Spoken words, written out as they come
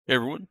Hey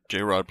everyone,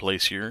 J-Rod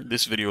Place here.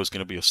 This video is going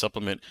to be a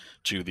supplement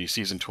to the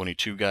Season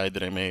 22 guide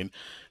that I made,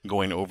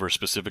 going over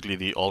specifically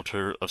the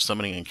Altar of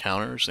Summoning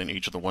encounters and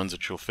each of the ones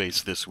that you'll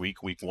face this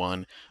week, Week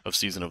 1 of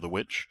Season of the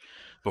Witch.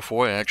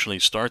 Before I actually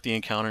start the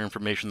encounter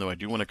information, though, I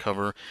do want to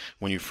cover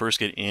when you first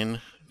get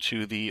in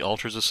to the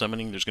Altars of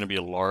Summoning, there's going to be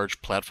a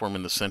large platform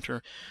in the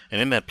center,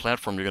 and in that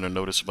platform you're going to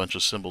notice a bunch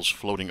of symbols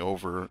floating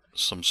over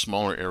some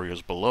smaller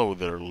areas below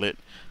that are lit.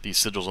 These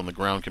sigils on the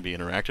ground can be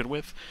interacted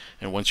with,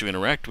 and once you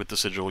interact with the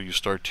sigil, you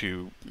start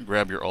to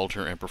grab your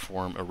altar and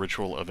perform a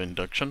ritual of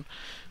induction.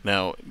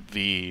 Now,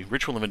 the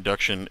ritual of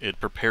induction,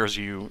 it prepares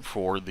you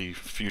for the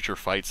future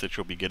fights that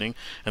you'll be getting,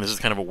 and this is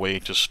kind of a way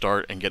to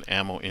start and get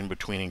ammo in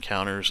between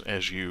encounters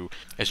as you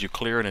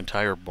clear an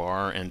entire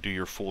bar and do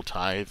your full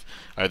tithe,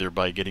 either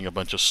by getting a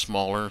bunch of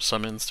smaller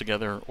summons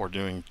together or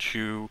doing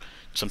two,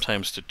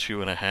 sometimes to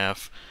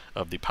 2.5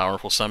 of the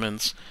powerful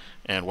summons.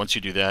 And once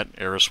you do that,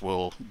 Eris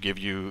will give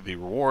you the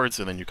rewards,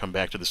 and then you come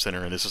back to the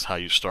center, and this is how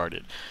you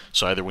started.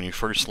 So either when you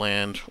first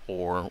land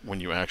or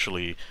when you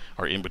actually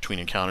are in between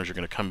encounters, you're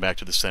going to come back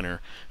to the center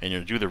and you're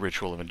going to do the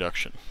ritual of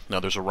induction. Now,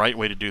 there's a right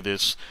way to do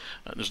this.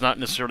 There's not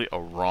necessarily a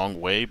wrong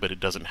way, but it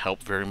doesn't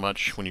help very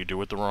much when you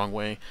do it the wrong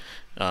way.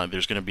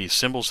 There's going to be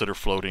symbols that are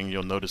floating.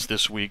 You'll notice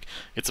this week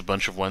it's a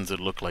bunch of ones that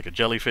look like a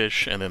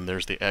jellyfish, and then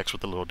there's the X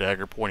with the little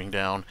dagger pointing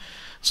down.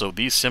 So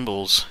these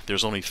symbols,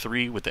 there's only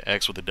 3 with the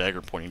X with the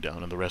dagger pointing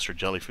down, and the rest are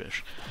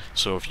jellyfish.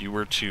 So if you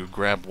were to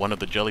grab one of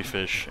the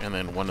jellyfish and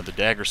then one of the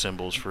dagger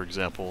symbols, for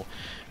example,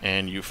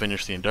 and you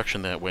finish the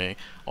induction that way,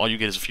 all you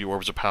get is a few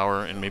orbs of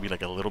power and maybe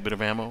like a little bit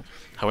of ammo.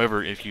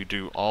 However, if you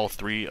do all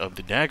 3 of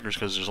the daggers,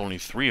 because there's only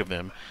 3 of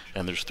them,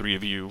 and there's 3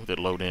 of you that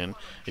load in,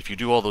 if you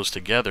do all those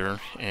together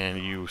and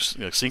you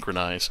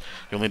synchronize,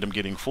 you'll end up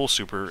getting full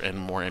super and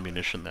more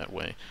ammunition that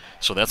way.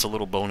 So that's a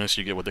little bonus.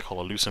 You get what they call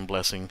a Lucent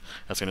blessing.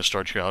 That's going to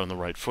start you out on the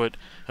right foot,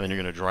 and then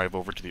you're going to drive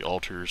over to the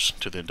altars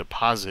to then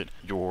deposit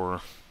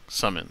your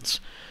summons.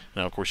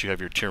 Now, of course, you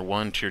have your Tier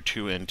 1, Tier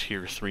 2, and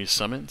Tier 3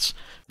 summons.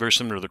 Very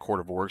similar to the Court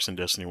of Orcs in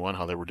Destiny 1,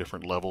 how there were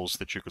different levels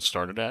that you could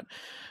start it at.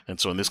 And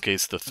so in this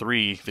case, the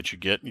 3 that you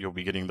get, you'll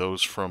be getting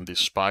those from the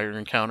Spire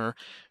encounter.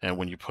 And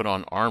when you put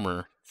on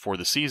armor for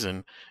the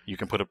season, you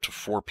can put up to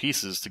 4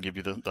 pieces to give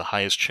you the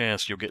highest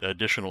chance. You'll get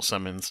additional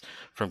summons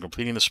from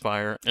completing the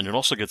Spire, and you'll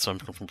also get some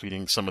from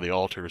completing some of the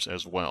altars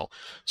as well.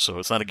 So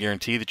it's not a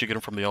guarantee that you get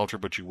them from the altar,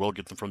 but you will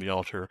get them from the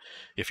altar.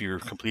 If you're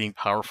completing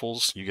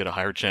powerfuls, you get a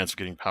higher chance of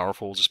getting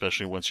powerfuls,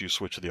 especially once you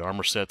switch to the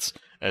armor sets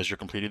as you're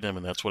completing them.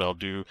 And that's what I'll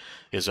do,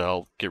 is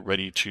I'll get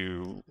ready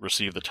to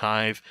receive the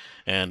tithe,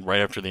 and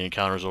right after the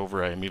encounter is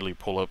over, I immediately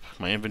pull up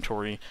my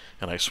inventory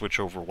and I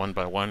switch over one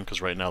by one,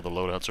 because right now the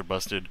loadouts are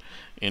busted,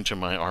 into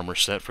my armor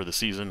set for the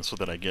season, so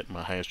that I get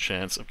my highest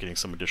chance of getting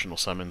some additional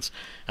summons.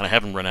 And I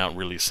haven't run out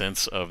really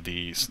since of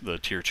the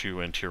Tier 2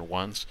 and Tier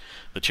 1s.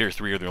 The Tier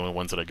 3 are the only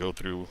ones that I go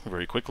through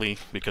very quickly,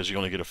 because you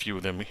only get a few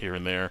of them here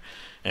and there,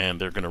 and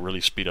they're going to really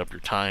speed up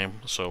your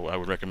time. So I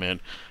would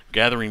recommend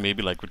gathering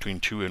maybe like between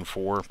 2 and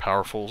 4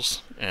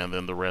 powerfuls, and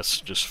then the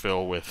rest just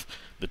fill with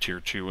the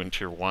Tier 2 and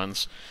Tier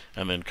 1s,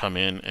 and then come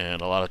in.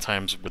 And a lot of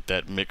times with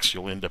that mix,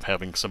 you'll end up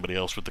having somebody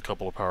else with a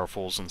couple of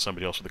powerfuls and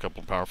somebody else with a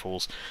couple of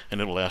powerfuls,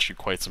 and it'll last you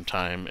quite some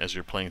time as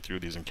you're playing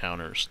through these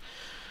encounters.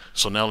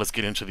 So now let's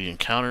get into the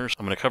encounters.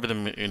 I'm going to cover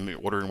them in the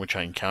order in which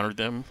I encountered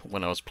them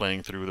when I was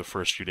playing through the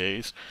first few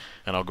days,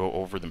 and I'll go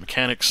over the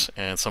mechanics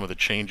and some of the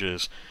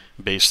changes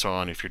based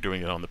on if you're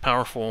doing it on the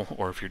powerful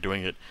or if you're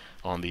doing it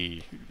on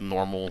the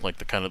normal. Like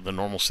the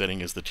normal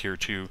setting is the Tier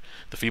 2.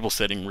 The feeble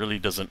setting really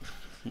doesn't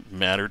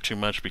matter too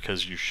much,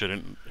 because you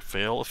shouldn't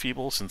fail a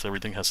feeble since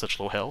everything has such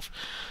low health,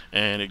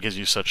 and it gives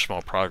you such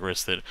small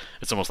progress that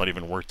it's almost not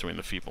even worth doing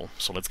the feeble.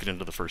 So let's get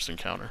into the first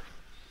encounter.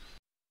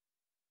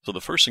 So the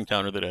first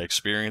encounter that I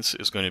experience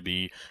is going to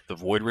be the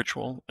Void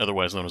Ritual,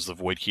 otherwise known as the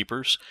Void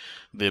Keepers.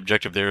 The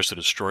objective there is to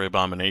destroy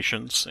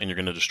abominations, and you're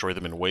going to destroy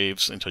them in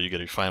waves until you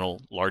get a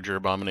final larger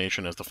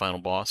abomination as the final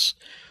boss.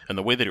 And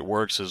the way that it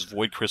works is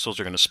void crystals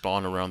are going to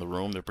spawn around the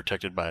room. They're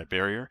protected by a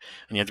barrier,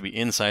 and you have to be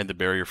inside the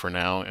barrier for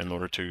now in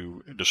order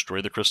to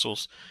destroy the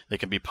crystals. They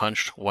can be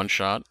punched one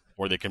shot,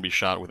 or they can be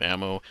shot with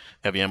ammo.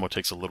 Heavy ammo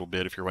takes a little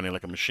bit if you're running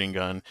like a machine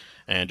gun,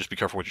 and just be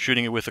careful what you're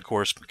shooting it with, of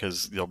course,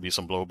 because there'll be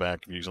some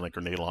blowback using like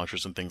grenade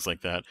launchers and things like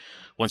that.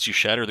 Once you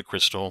shatter the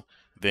crystal,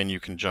 then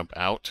you can jump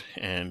out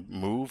and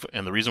move.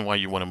 And the reason why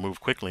you want to move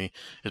quickly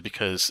is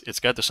because it's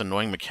got this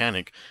annoying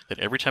mechanic that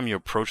every time you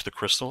approach the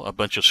crystal, a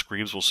bunch of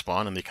screams will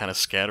spawn, and they kind of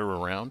scatter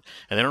around,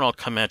 and they don't all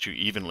come at you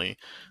evenly.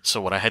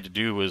 So what I had to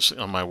do was,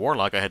 on my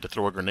warlock, I had to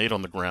throw a grenade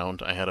on the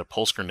ground. I had a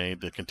pulse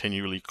grenade that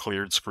continually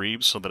cleared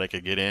screams so that I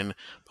could get in,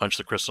 punch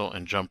the crystal,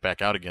 and jump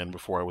back out again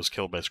before I was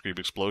killed by scream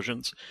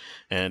explosions.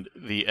 And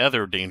the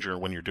other danger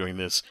when you're doing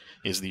this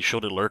is the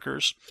shielded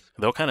lurkers.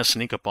 They'll kind of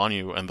sneak up on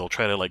you, and they'll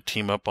try to like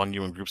team up on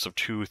you in groups of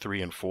 2 2,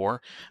 3, and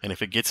 4. And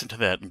if it gets into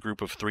that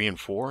group of 3 and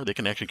 4, they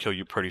can actually kill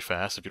you pretty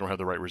fast if you don't have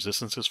the right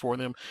resistances for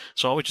them.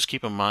 So always just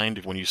keep in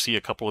mind when you see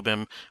a couple of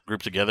them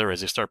grouped together,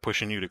 as they start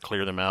pushing you, to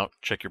clear them out,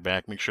 check your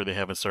back, make sure they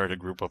haven't started to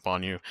group up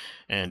on you,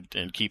 and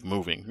keep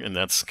moving. And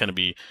that's going to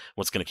be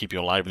what's going to keep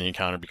you alive in the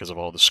encounter because of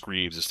all the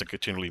screeves, is to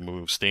continually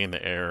move, stay in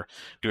the air,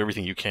 do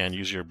everything you can,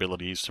 use your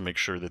abilities to make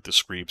sure that the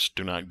screeps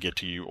do not get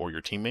to you or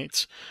your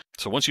teammates.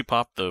 So once you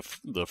pop the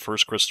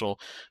first crystal,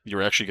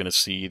 you're actually going to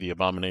see the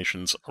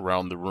abominations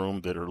around the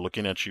room that are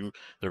looking at you.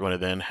 They're going to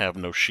then have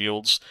no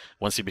shields.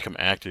 Once they become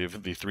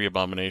active, the 3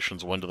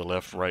 abominations, one to the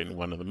left, right, and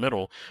one in the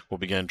middle, will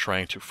begin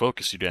trying to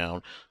focus you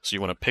down. So you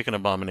want to pick an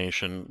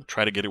abomination,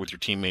 try to get it with your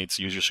teammates,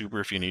 use your super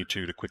if you need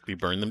to quickly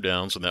burn them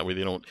down, so that way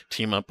they don't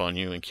team up on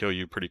you and kill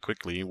you pretty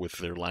quickly with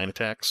their line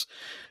attacks.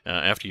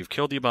 After you've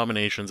killed the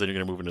abominations, then you're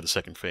going to move into the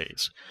second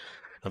phase.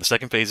 Now, the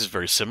second phase is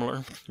very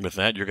similar. With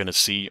that, you're going to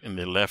see in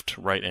the left,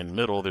 right, and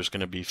middle, there's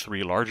going to be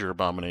 3 larger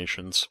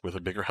abominations with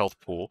a bigger health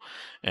pool,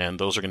 and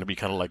those are going to be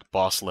kind of like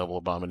boss level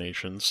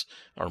abominations,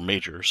 or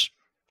majors.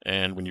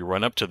 And when you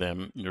run up to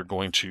them, you're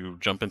going to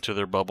jump into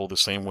their bubble the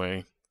same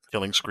way,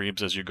 killing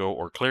screebs as you go,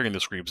 or clearing the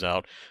screebs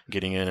out,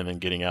 getting in and then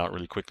getting out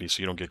really quickly so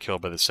you don't get killed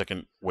by the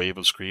second wave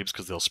of screebs,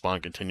 because they'll spawn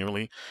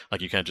continually.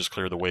 Like, you can't just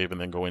clear the wave and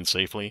then go in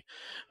safely.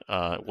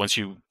 Once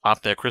you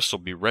pop that crystal,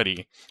 be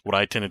ready. What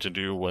I tended to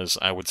do was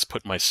I would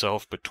put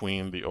myself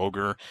between the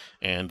ogre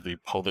and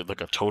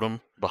like a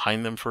totem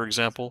behind them, for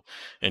example,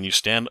 and you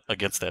stand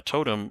against that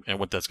totem, and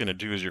what that's going to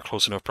do is you're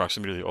close enough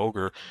proximity to the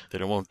ogre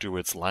that it won't do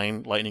its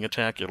lightning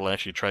attack. It'll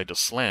actually try to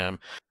slam.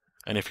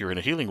 And if you're in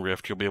a healing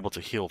rift, you'll be able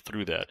to heal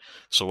through that.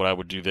 So what I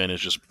would do then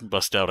is just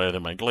bust out either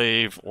my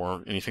glaive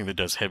or anything that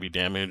does heavy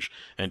damage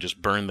and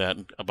just burn that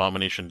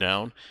abomination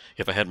down.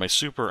 If I had my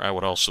super, I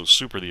would also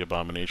super the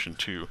abomination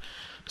too.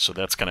 So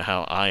that's kind of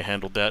how I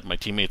handled that. My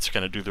teammates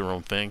kind of do their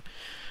own thing.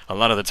 A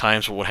lot of the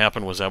times what would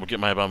happen was I would get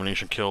my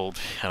abomination killed,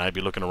 and I'd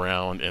be looking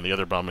around, and the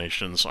other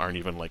abominations aren't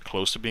even like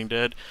close to being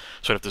dead.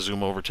 So I'd have to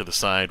zoom over to the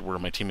side where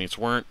my teammates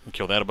weren't and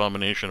kill that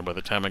abomination, and by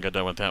the time I got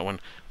done with that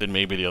one, then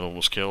maybe the other one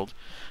was killed.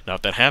 Now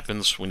if that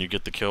happens, when you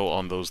get the kill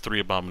on those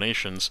 3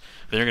 abominations,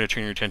 then you're going to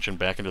turn your attention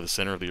back into the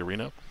center of the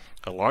arena.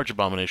 A large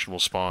abomination will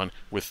spawn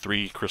with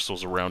 3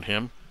 crystals around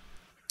him.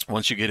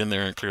 Once you get in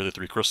there and clear the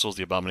 3 crystals,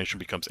 the abomination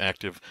becomes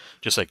active,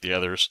 just like the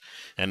others.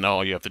 And now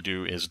all you have to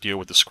do is deal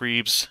with the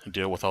screebs,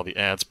 deal with all the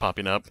ads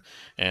popping up,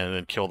 and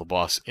then kill the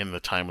boss in the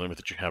time limit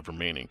that you have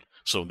remaining.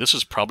 So this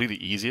is probably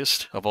the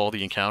easiest of all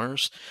the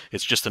encounters.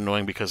 It's just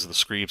annoying because of the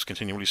screebs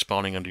continually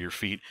spawning under your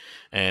feet.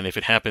 And if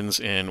it happens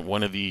in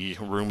one of the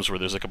rooms where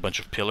there's like a bunch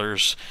of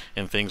pillars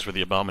and things where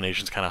the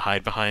abominations kind of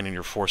hide behind and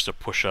you're forced to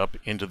push up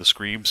into the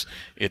screebs,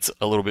 it's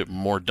a little bit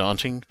more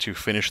daunting to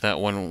finish that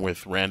one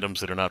with randoms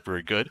that are not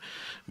very good.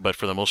 But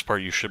for the most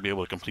part, you should be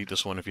able to complete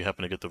this one if you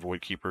happen to get the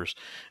Void Keepers.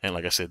 And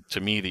like I said,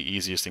 to me, the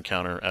easiest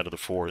encounter out of the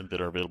 4 that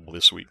are available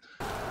this week.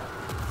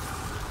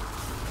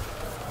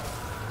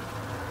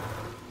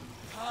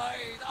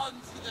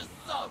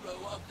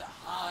 Of the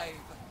Hive,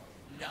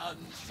 none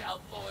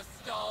shall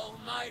forestall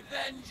my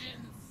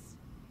vengeance.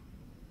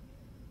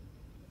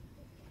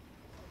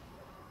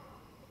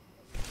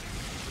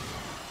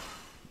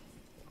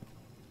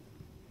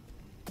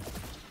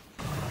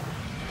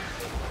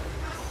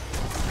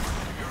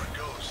 Your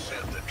ghost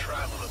said the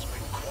travel has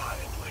been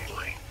quiet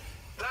lately.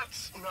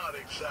 That's not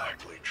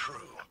exactly true.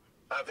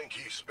 I think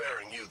he's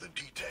sparing you the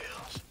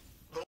details.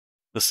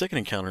 The second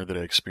encounter that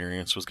I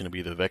experienced was going to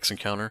be the Vex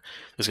encounter.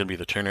 It's going to be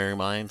the Ternary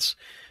mines.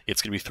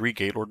 It's going to be 3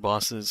 Gaylord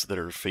bosses that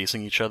are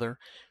facing each other,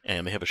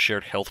 and they have a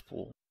shared health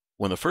pool.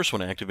 When the first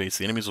one activates,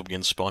 the enemies will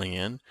begin spawning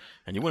in,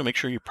 and you want to make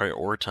sure you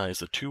prioritize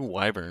the 2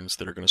 wyverns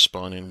that are going to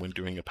spawn in when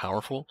doing a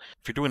powerful.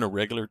 If you're doing a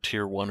regular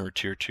tier 1 or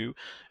tier 2,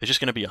 it's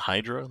just going to be a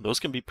Hydra. Those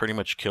can be pretty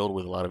much killed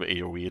with a lot of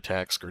AoE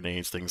attacks,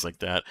 grenades, things like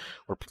that,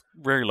 or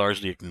very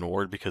largely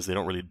ignored because they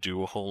don't really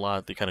do a whole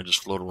lot. They kind of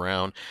just float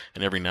around,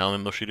 and every now and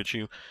then they'll shoot at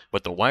you.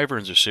 But the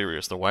wyverns are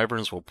serious. The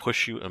wyverns will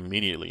push you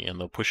immediately, and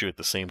they'll push you at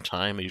the same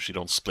time. They usually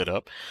don't split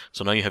up.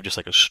 So now you have just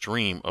like a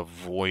stream of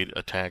void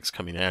attacks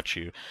coming at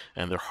you,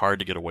 and they're hard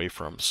to get away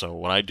from. So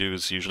what I do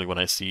is usually when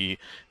I see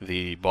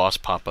the boss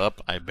pop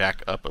up, I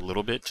back up a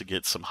little bit to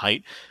get some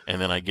height,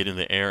 and then I get in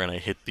the air and I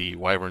hit the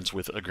wyverns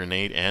with a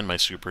grenade and my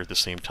super at the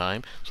same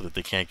time so that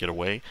they can't get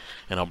away,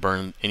 and I'll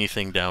burn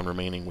anything down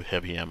remaining with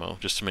heavy ammo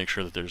just to make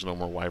sure that there's no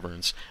more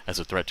wyverns as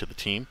a threat to the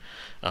team.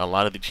 A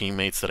lot of the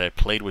teammates that I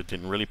played with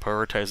didn't really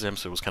prioritize them,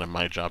 so it was kind of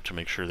my job to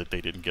make sure that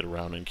they didn't get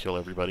around and kill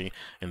everybody,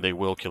 and they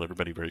will kill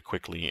everybody very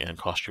quickly and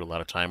cost you a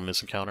lot of time in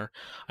this encounter.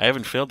 I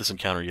haven't failed this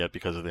encounter yet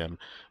because of them,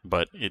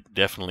 but it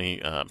definitely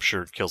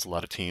sure kills a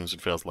lot of teams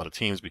and fails a lot of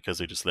teams because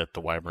they just let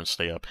the wyverns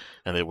stay up,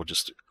 and they will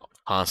just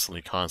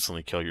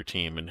constantly kill your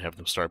team and have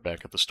them start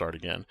back at the start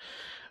again.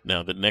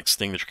 Now, the next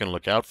thing that you're going to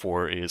look out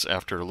for is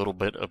after a little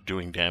bit of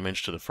doing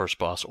damage to the first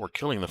boss or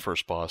killing the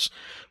first boss,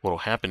 what will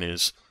happen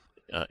is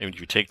if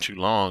you take too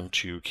long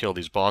to kill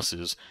these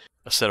bosses,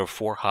 a set of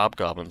 4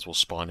 hobgoblins will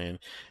spawn in,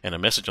 and a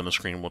message on the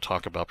screen will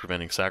talk about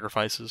preventing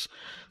sacrifices.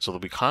 So there'll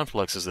be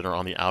confluxes that are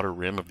on the outer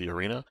rim of the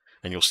arena.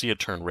 and you'll see it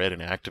turn red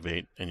and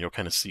activate, and you'll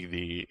kind of see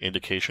the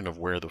indication of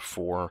where the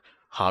 4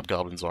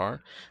 hobgoblins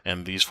are.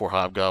 And these 4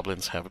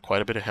 hobgoblins have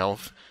quite a bit of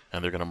health,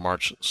 and they're going to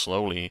march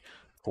slowly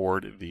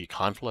toward the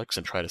conflux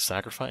and try to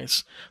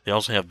sacrifice. They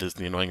also have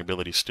the annoying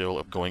ability still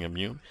of going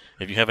immune.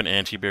 If you have an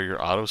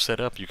anti-barrier auto set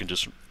up, you can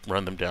just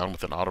run them down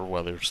with an auto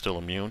while they're still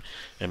immune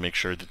and make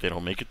sure that they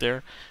don't make it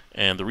there.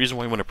 And the reason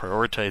why you want to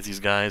prioritize these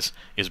guys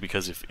is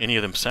because if any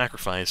of them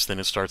sacrifice, then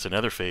it starts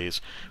another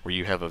phase where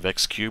you have a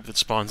Vex Cube that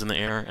spawns in the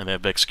air, and that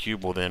Vex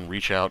Cube will then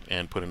reach out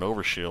and put an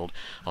overshield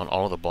on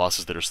all of the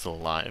bosses that are still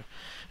alive.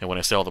 And when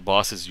I say all the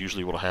bosses,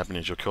 usually what will happen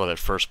is you'll kill that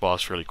first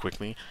boss fairly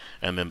quickly,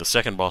 and then the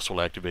second boss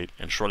will activate,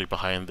 and shortly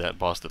behind that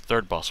boss, the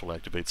third boss will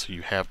activate, so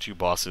you have 2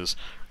 bosses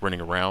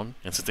running around.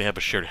 And since they have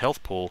a shared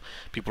health pool,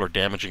 people are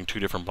damaging 2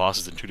 different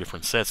bosses in 2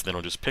 different sets. They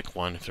don't just pick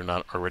one if they're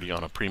not already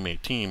on a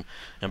pre-made team,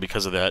 and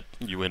because of that,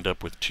 you end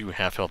up with 2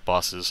 half-health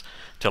bosses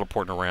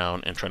teleporting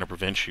around and trying to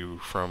prevent you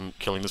from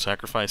killing the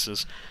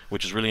sacrifices,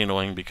 which is really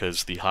annoying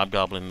because the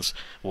hobgoblins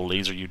will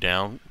laser you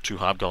down. 2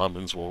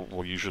 hobgoblins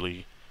will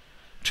usually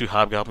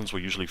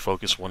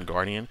focus 1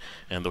 guardian,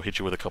 and they'll hit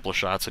you with a couple of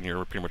shots and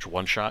you're pretty much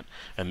one shot.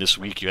 And this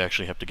week you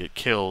actually have to get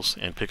kills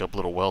and pick up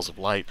little wells of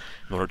light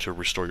in order to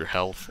restore your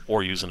health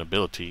or use an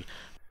ability.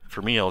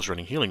 For me, I was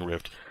running Healing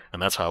Rift,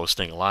 and that's how I was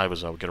staying alive,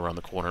 as I would get around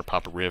the corner,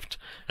 pop a rift,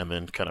 and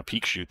then kind of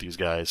peek shoot these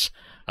guys.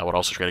 I would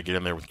also try to get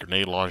in there with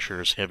grenade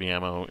launchers, heavy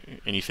ammo,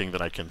 anything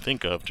that I can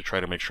think of to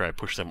try to make sure I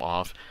push them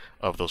off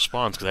of those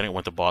spawns, because I didn't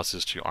want the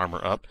bosses to armor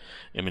up.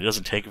 I mean, it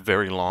doesn't take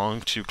very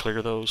long to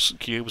clear those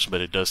cubes, but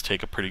it does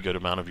take a pretty good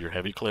amount of your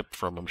heavy clip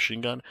from a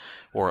machine gun,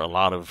 or a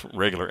lot of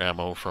regular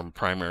ammo from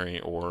primary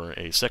or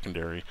a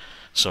secondary.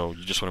 So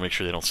you just want to make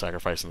sure they don't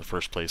sacrifice in the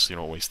first place, so you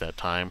don't waste that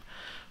time.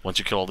 Once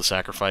you kill all the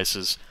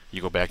sacrifices,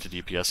 you go back to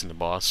DPSing the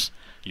boss.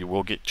 You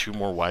will get 2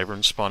 more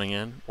wyverns spawning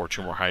in, or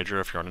 2 more hydra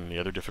if you're on any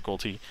other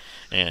difficulty.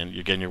 And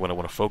again, you're going to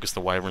want to focus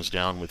the wyverns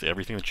down with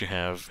everything that you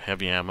have: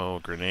 heavy ammo,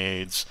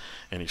 grenades,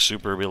 any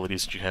super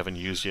abilities that you haven't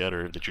used yet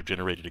or that you've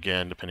generated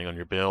again, depending on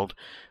your build.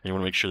 And you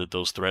want to make sure that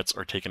those threats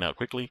are taken out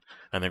quickly,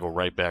 and then go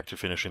right back to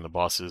finishing the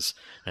bosses.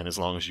 And as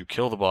long as you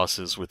kill the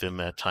bosses within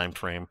that time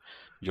frame,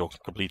 you'll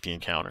complete the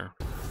encounter.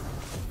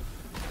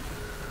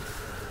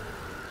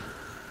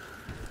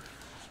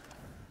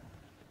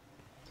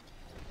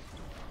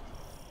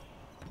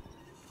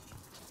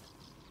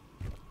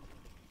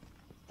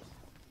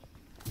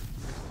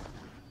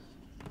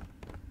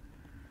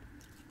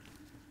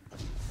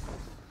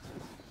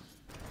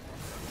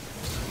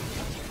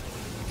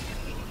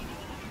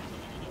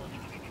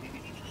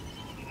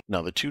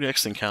 Now, the 2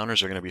 next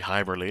encounters are going to be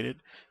Hive related,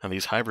 and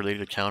these Hive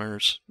related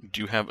encounters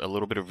do have a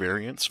little bit of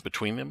variance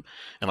between them,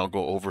 and I'll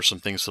go over some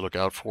things to look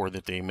out for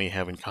that they may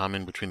have in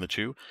common between the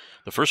 2.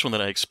 The first one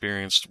that I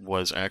experienced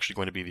was actually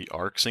going to be the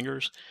Arc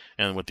Singers,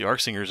 and what the Arc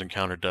Singers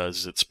encounter does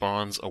is it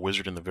spawns a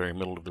wizard in the very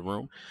middle of the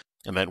room,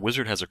 and that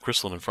wizard has a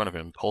crystal in front of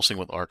him pulsing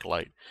with arc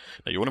light.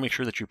 Now you want to make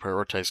sure that you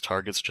prioritize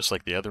targets just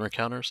like the other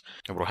encounters,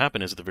 and what will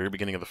happen is at the very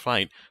beginning of the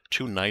fight,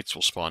 2 knights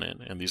will spawn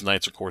in, and these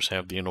knights of course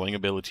have the annoying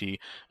ability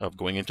of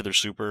going into their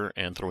super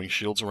and throwing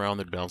shields around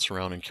that bounce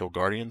around and kill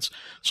guardians.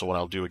 So what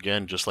I'll do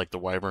again, just like the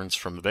wyverns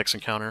from the Vex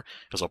encounter,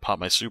 is I'll pop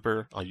my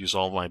super, I'll use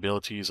all of my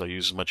abilities, I'll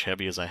use as much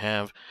heavy as I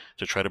have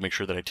to try to make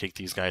sure that I take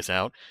these guys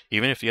out.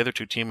 Even if the other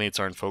 2 teammates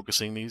aren't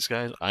focusing these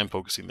guys, I'm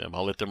focusing them.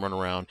 I'll let them run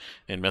around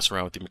and mess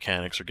around with the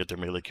mechanics or get their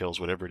melee kills,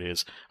 whatever it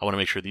is. I want to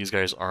make sure these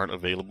guys aren't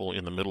available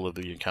in the middle of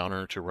the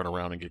encounter to run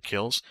around and get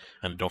kills.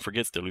 And don't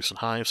forget, they're Lucent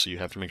Hive, so you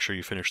have to make sure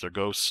you finish their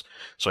ghosts.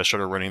 So I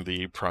started running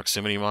the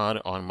proximity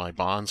mod on my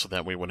bond, so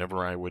that way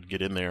whenever I would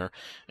get in there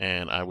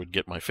and I would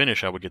get my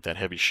finish, I would get that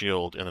heavy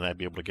shield, and then I'd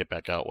be able to get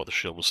back out while the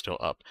shield was still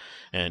up.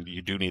 And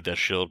you do need that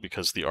shield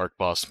because the arc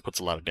boss puts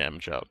a lot of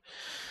damage out.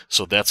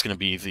 So that's going to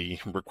be the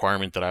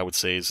requirement that I would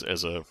say is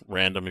as a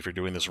random, if you're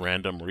doing this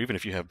random, or even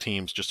if you have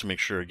teams, just to make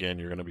sure, again,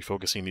 you're going to be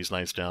focusing these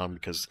knights down,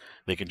 because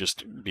they can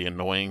just be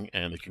annoying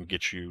and they can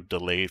get you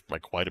delayed by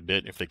quite a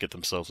bit if they get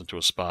themselves into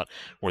a spot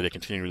where they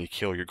continually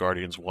kill your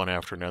guardians one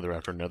after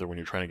another when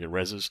you're trying to get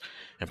reses.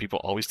 And people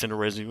always tend to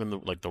res you in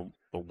the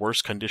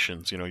worst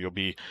conditions. You know, you'll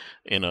be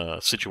in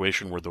a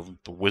situation where the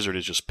wizard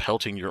is just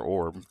pelting your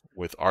orb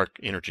with arc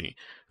energy.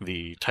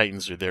 The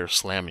titans are there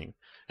slamming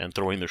and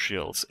throwing their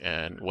shields,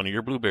 and one of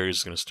your blueberries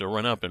is going to still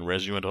run up and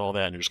res you into all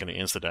that, and you're just going to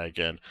insta-die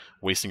again,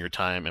 wasting your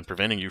time and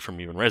preventing you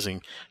from even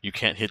resing. You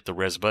can't hit the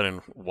res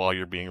button while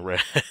you're being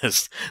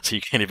resed, so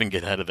you can't even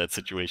get out of that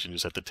situation. You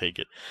just have to take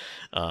it.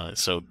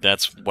 So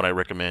that's what I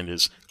recommend,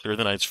 is clear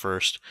the knights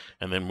first,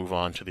 and then move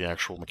on to the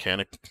actual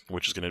mechanic,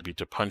 which is going to be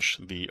to punch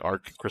the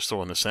arc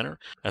crystal in the center.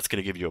 That's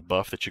going to give you a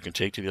buff that you can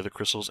take to the other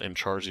crystals and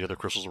charge the other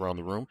crystals around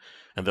the room,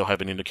 and they'll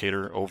have an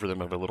indicator over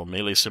them of a little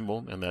melee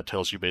symbol, and that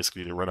tells you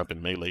basically to run up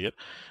and melee it.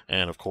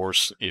 And of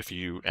course, if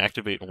you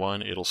activate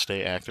one, it'll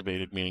stay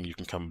activated, meaning you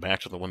can come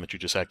back to the one that you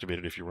just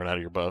activated if you run out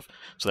of your buff.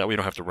 So that way you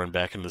don't have to run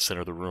back into the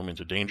center of the room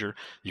into danger.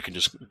 You can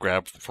just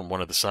grab from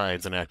one of the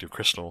sides an active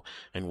crystal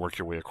and work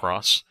your way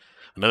across.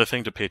 Another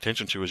thing to pay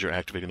attention to as you're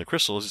activating the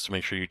crystals is to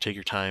make sure you take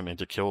your time and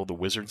to kill the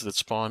wizards that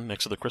spawn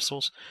next to the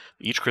crystals.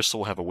 Each crystal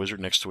will have a wizard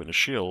next to it and a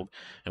shield,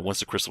 and once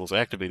the crystal is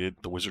activated,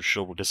 the wizard's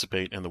shield will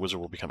dissipate and the wizard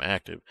will become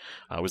active.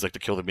 I always like to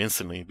kill them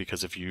instantly,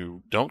 because if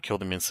you don't kill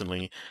them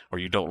instantly, or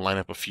you don't line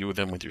up a few of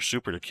them with your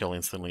super to kill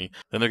instantly,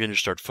 then they're going to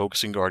start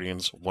focusing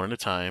guardians one at a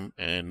time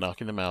and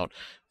knocking them out,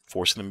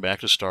 forcing them back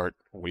to start,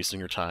 wasting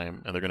your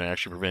time, and they're going to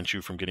actually prevent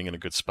you from getting in a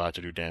good spot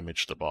to do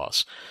damage to the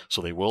boss.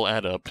 So they will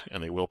add up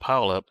and they will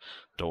pile up.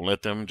 Don't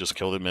let them. Just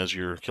kill them as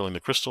you're killing the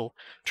crystal,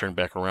 turn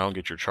back around,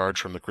 get your charge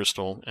from the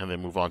crystal, and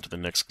then move on to the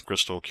next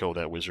crystal, kill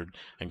that wizard,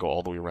 and go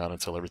all the way around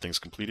until everything's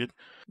completed.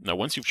 Now,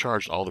 once you've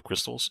charged all the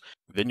crystals,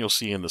 then you'll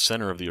see in the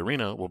center of the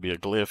arena will be a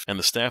glyph and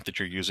the staff that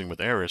you're using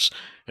with Eris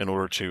in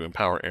order to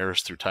empower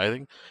Eris through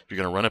tithing. You're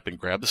going to run up and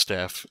grab the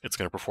staff. It's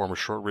going to perform a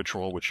short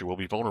ritual, which you will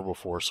be vulnerable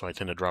for, so I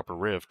tend to drop a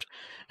rift.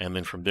 And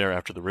then from there,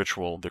 after the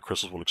ritual, the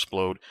crystals will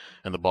explode,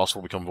 and the boss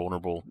will become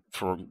vulnerable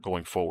for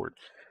going forward.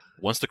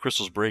 Once the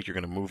crystals break, you're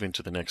going to move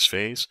into the next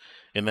phase.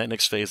 In that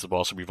next phase, the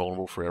boss will be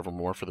vulnerable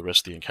forevermore for the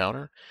rest of the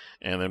encounter.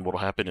 And then what will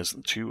happen is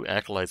 2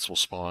 acolytes will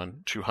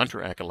spawn, 2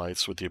 hunter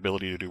acolytes with the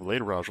ability to do blade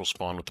barrage will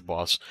spawn with the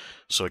boss.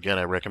 So again,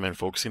 I recommend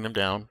focusing them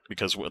down,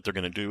 because what they're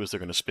going to do is they're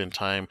going to spend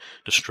time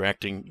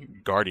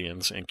distracting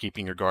guardians and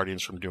keeping your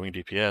guardians from doing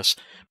DPS.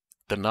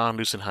 The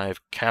non-Lucent Hive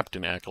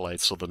captain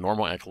acolytes, so the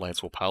normal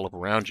acolytes, will pile up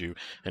around you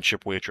and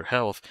chip away at your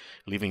health,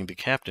 leaving the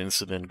captains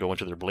to then go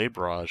into their blade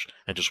barrage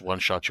and just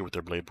one-shot you with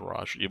their blade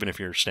barrage. Even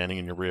if you're standing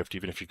in your rift,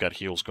 even if you've got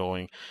heals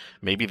going,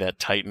 maybe that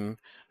Titan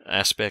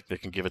aspect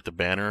that can give it the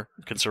banner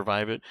can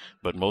survive it,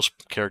 but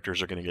most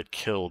characters are going to get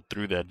killed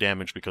through that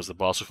damage because the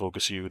boss will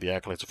focus you, the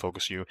acolytes will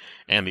focus you,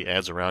 and the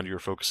ads around you are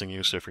focusing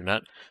you. So if you're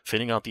not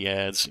thinning out the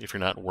ads, if you're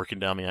not working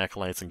down the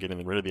acolytes and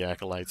getting rid of the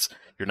acolytes,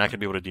 you're not going to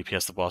be able to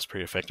DPS the boss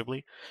pretty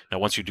effectively. Now,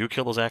 once you do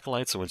kill those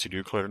acolytes, and once you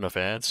do clear enough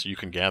ads, you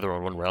can gather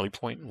on one rally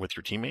point with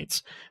your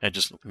teammates and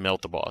just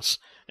melt the boss.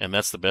 And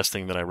that's the best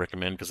thing that I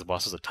recommend, because the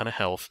boss has a ton of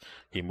health,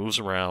 he moves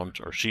around,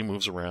 or she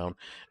moves around,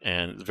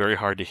 and it's very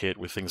hard to hit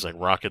with things like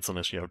rockets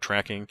unless you have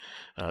tracking.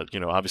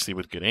 Obviously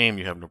with good aim,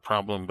 you have no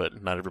problem,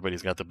 but not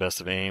everybody's got the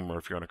best of aim, or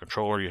if you're on a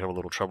controller, you have a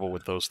little trouble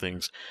with those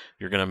things.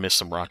 You're going to miss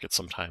some rockets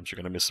sometimes. You're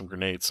going to miss some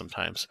grenades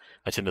sometimes.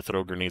 I tend to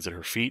throw grenades at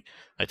her feet.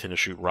 I tend to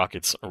shoot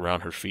rockets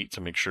around her feet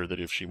to make sure that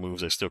if she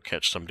moves, I still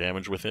catch some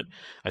damage with it.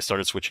 I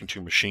started switching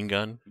to machine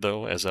gun,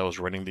 though, as I was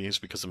running these,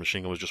 because the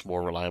machine gun was just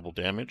more reliable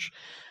damage.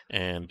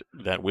 And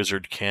that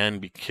wizard can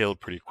be killed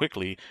pretty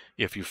quickly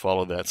if you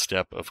follow that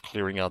step of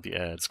clearing out the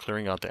ads,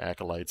 clearing out the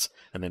acolytes,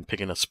 and then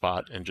picking a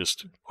spot and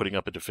just putting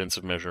up a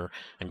defensive measure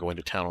and going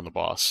to town on the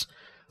boss.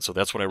 So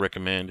that's what I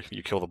recommend.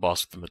 You kill the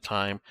boss within the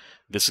time.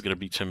 This is going to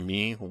be, to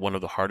me, one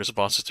of the hardest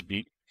bosses to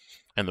beat.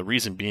 And the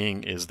reason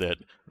being is that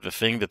the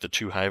thing that the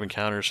 2 Hive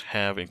encounters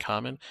have in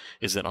common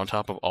is that on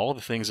top of all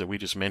the things that we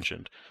just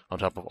mentioned, on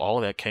top of all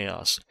of that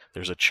chaos,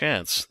 there's a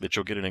chance that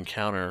you'll get an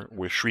encounter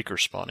with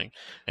Shriekers spawning.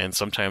 And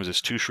sometimes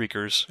it's 2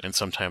 Shriekers, and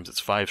sometimes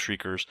it's 5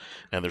 Shriekers,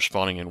 and they're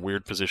spawning in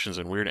weird positions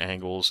and weird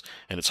angles,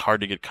 and it's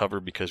hard to get cover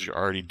because you're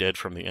already dead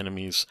from the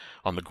enemies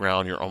on the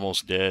ground, you're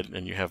almost dead,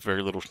 and you have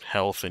very little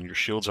health, and your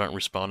shields aren't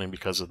responding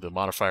because of the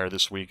modifier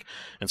this week,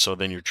 and so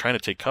then you're trying to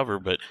take cover,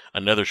 but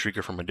another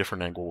Shrieker from a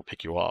different angle will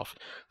pick you off.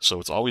 So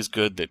it's always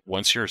good that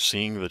once you're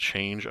seeing the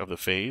change of the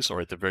phase,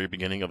 or at the very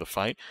beginning of the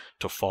fight,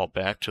 to fall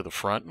back to the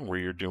front where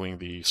you're doing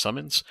the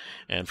summons,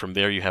 and from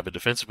there you have a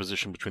defensive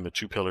position between the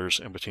 2 pillars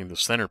and between the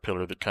center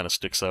pillar that kind of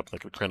sticks up,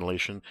 like the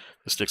crenellation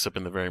that sticks up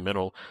in the very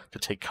middle, to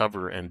take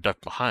cover and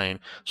duck behind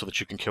so that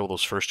you can kill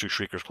those first 2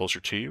 Shriekers closer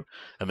to you,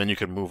 and then you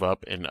can move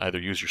up and either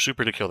use your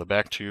super to kill the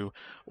back 2,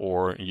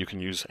 or you can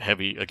use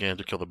heavy again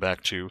to kill the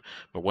back 2.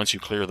 But once you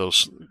clear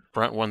those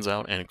front ones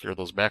out and clear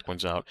those back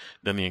ones out,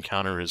 then the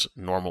encounter is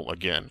normal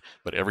again.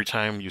 But every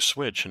time you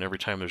switch and every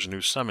time there's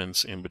new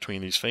summons in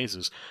between these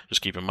phases,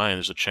 just keep in mind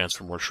there's a chance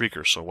for more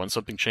Shriekers. So once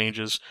something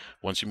changes,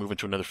 once you move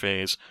into another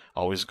phase,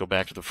 always go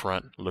back to the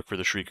front, look for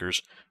the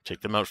Shriekers,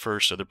 take them out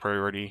first, they're the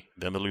priority,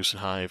 then the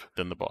Lucent Hive,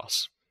 then the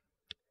boss.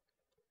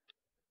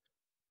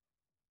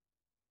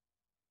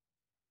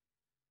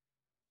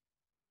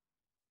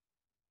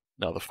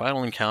 Now, the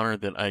final encounter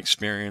that I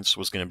experienced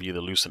was going to be the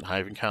Lucent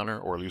Hive encounter,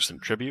 or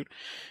Lucent Tribute.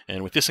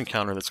 And with this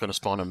encounter, that's going to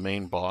spawn a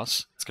main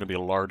boss. It's going to be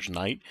a large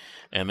knight,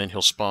 and then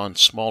he'll spawn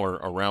smaller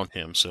around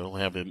him. So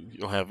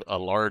you'll have a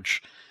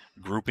large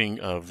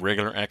grouping of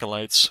regular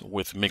acolytes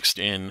with mixed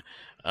in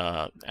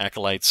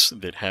acolytes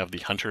that have the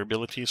hunter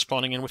ability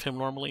spawning in with him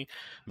normally.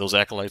 Those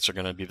acolytes are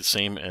going to be the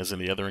same as in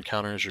the other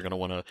encounters. You're going to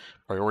want to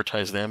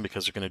prioritize them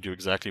because they're going to do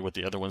exactly what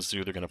the other ones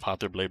do. They're going to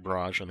pop their blade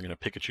barrage and they're going to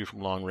pick at you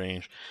from long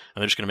range,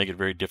 and they're just going to make it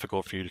very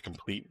difficult for you to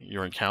complete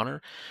your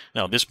encounter.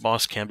 Now, this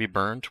boss can be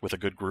burned with a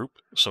good group,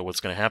 so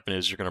what's going to happen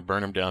is you're going to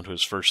burn him down to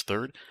his first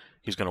third.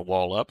 He's going to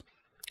wall up,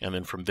 and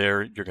then from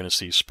there, you're going to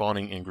see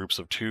spawning in groups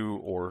of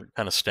 2 or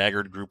kind of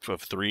staggered group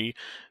of 3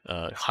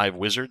 Hive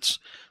wizards.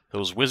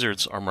 Those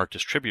wizards are marked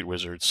as tribute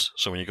wizards,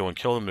 so when you go and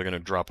kill them, they're going to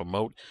drop a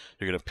mote.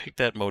 You're going to pick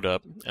that mote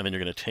up, and then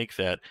you're going to take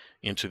that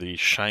into the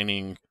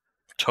shining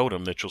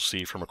totem that you'll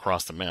see from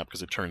across the map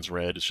because it turns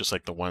red. It's just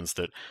like the ones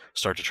that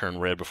start to turn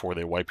red before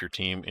they wipe your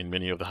team in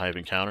many of the Hive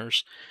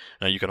encounters.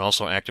 Now you can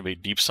also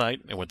activate Deep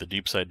Sight, and what the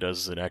Deep Sight does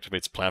is it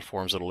activates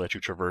platforms that'll let you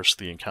traverse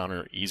the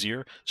encounter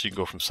easier, so you can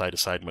go from side to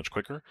side much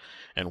quicker.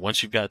 And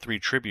once you've got 3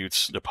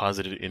 tributes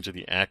deposited into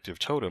the active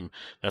totem,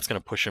 that's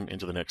going to push him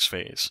into the next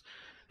phase.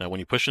 Now, when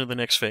you push into the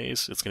next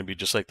phase, it's going to be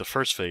just like the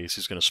first phase.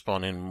 He's going to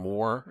spawn in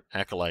more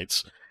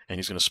acolytes, and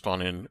he's going to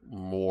spawn in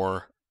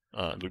more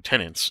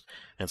lieutenants.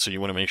 And so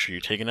you want to make sure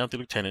you're taking out the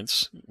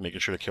lieutenants, making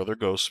sure to kill their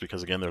ghosts,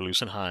 because again, they're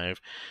Lucent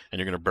Hive, and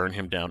you're going to burn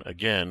him down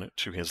again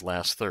to his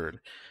last third.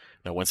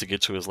 Now, once you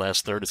get to his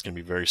last third, it's going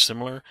to be very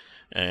similar,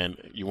 and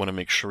you want to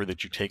make sure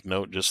that you take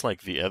note, just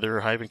like the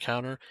other Hive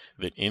encounter,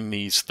 that in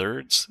these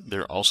thirds,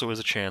 there also is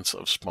a chance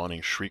of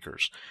spawning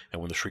Shriekers.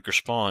 And when the Shriekers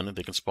spawn,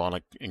 they can spawn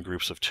like in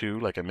groups of 2,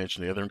 like I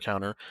mentioned in the other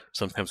encounter,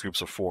 sometimes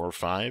groups of 4 or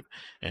 5,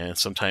 and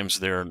sometimes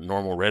they're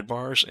normal red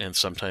bars, and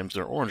sometimes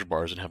they're orange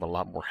bars and have a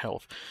lot more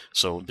health.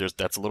 So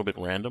that's a little bit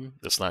random.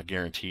 That's not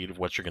guaranteed of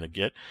what you're going to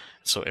get.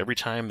 So every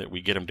time that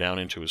we get him down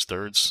into his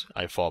thirds,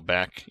 I fall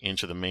back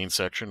into the main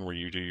section where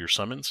you do your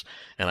summons,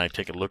 and I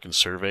take a look and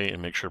survey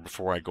and make sure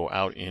before I go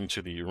out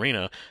into the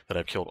arena that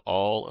I've killed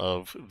all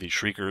of the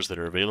Shriekers that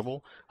are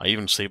available. I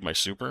even save my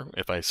super.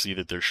 If I see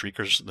that there's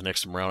Shriekers, the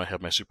next time around I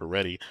have my super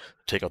ready,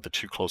 take out the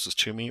 2 closest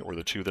to me or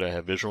the 2 that I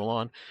have visual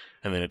on,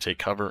 and then I take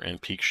cover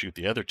and peek shoot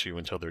the other 2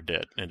 until they're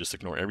dead, and just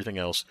ignore everything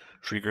else.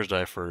 Shriekers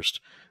die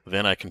first,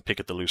 then I can pick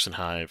at the Lucent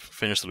Hive,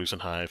 finish the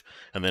Lucent Hive,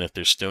 and then if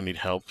they still need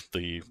help,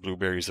 the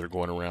blueberries that are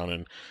going around,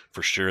 and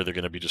for sure they're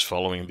going to be just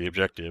following the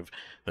objective,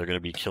 they're going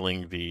to be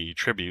killing the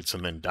tributes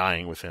and then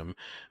dying with him.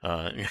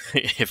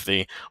 If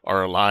they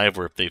are alive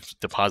or if they've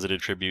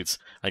deposited tributes,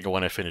 I go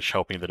on and finish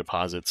helping the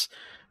deposits.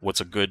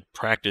 What's a good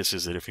practice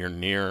is that if you're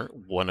near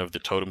one of the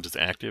totems that's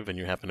active and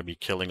you happen to be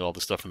killing all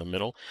the stuff in the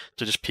middle,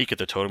 to just peek at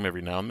the totem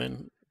every now and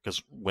then,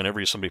 because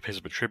whenever somebody pays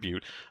up a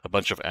tribute, a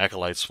bunch of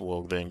acolytes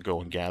will then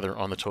go and gather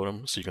on the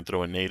totem, so you can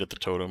throw a nade at the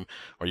totem,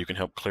 or you can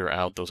help clear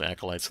out those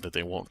acolytes so that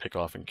they won't pick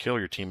off and kill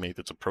your teammate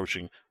that's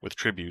approaching with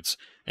tributes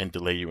and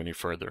delay you any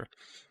further.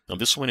 Now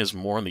this one is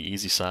more on the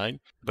easy side,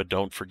 but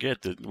don't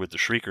forget that with the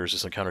Shriekers,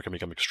 this encounter can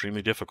become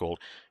extremely difficult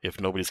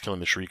if nobody's killing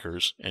the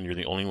Shriekers and you're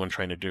the only one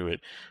trying to do it,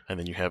 and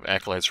then you have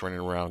acolytes running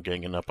around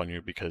ganging up on you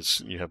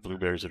because you have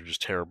blueberries that are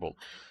just terrible.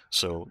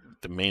 So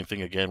the main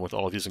thing again with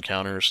all of these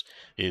encounters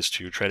is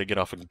to try to get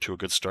off to a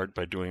good start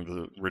by doing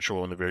the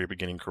ritual in the very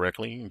beginning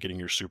correctly and getting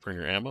your super and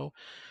your ammo.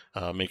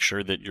 Make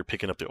sure that you're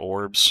picking up the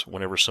orbs.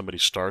 Whenever somebody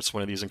starts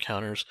one of these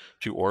encounters,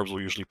 2 orbs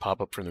will usually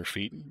pop up from their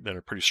feet that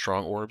are pretty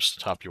strong orbs to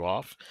top you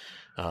off.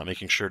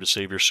 Making sure to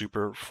save your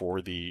super for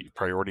the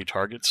priority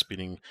targets,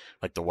 meaning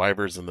like the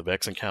Wyverns and the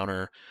Vex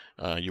encounter.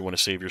 You want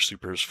to save your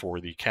supers for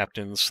the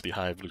captains, the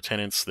Hive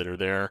lieutenants that are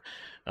there.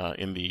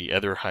 In the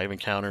other Hive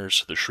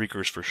encounters, the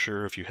Shriekers for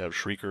sure, if you have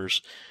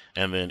Shriekers.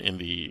 And then in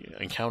the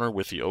encounter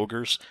with the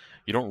Ogres,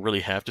 you don't really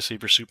have to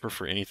save your super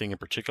for anything in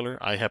particular.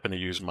 I happen to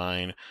use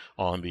mine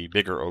on the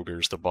bigger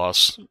ogres, the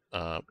boss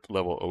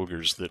level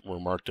ogres that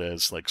were marked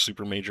as like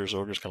super majors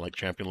ogres, kind of like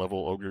champion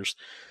level ogres.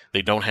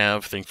 They don't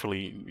have,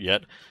 thankfully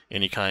yet,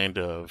 any kind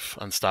of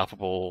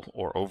unstoppable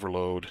or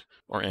overload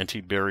or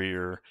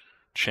anti-barrier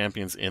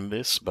champions in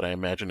this, but I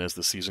imagine as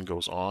the season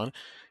goes on,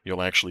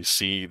 you'll actually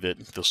see that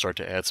they'll start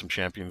to add some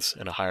champions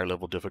in a higher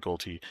level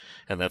difficulty,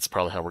 and that's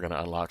probably how we're going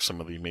to unlock some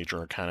of the major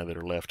arcana that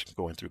are left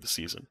going through the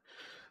season.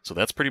 So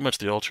that's pretty much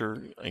the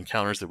altar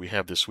encounters that we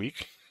have this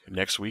week.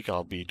 Next week,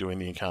 I'll be doing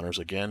the encounters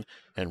again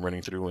and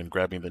running through and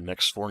grabbing the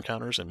next 4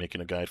 encounters and making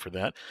a guide for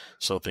that.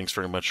 So thanks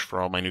very much for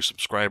all my new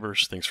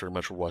subscribers. Thanks very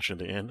much for watching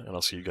to the end, and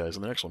I'll see you guys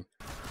in the next one.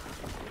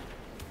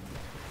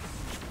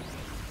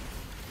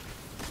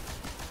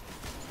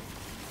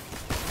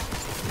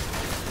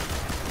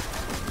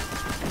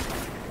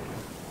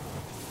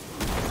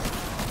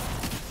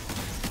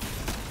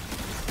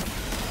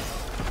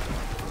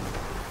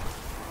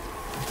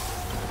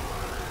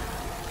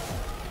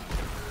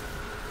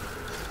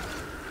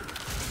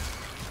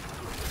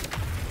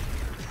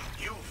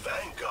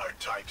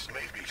 Types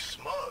may be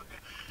smug,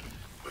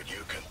 but you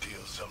can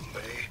deal some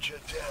major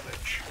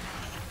damage.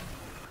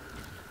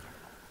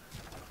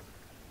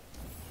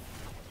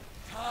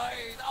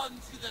 Tied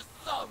unto the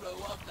sorrow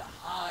of the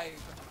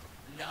Hive,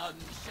 none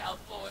shall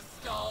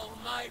forestall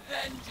my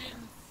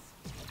vengeance.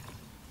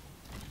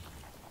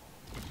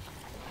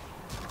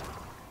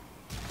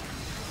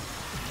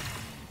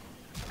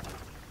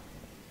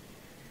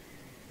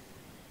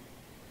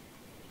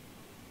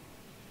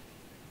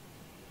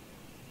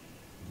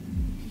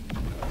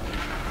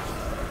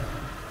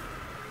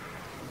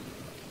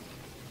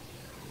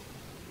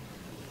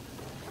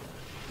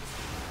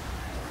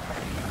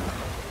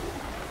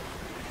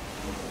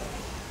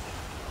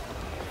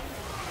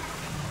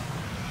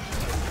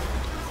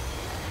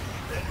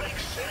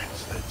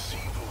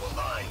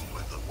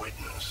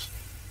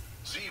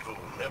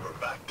 Never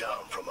backed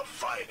down from a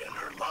fight in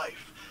her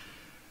life,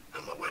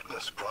 and the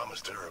Witness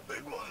promised her a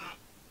big one.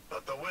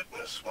 But the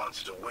Witness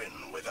wants to win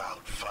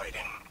without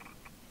fighting.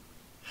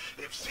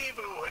 If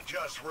Sivu had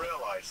just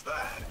realized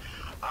that,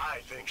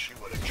 I think she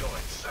would have joined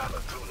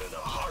Savathun in a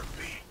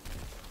heartbeat.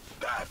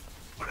 That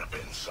would have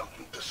been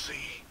something to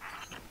see.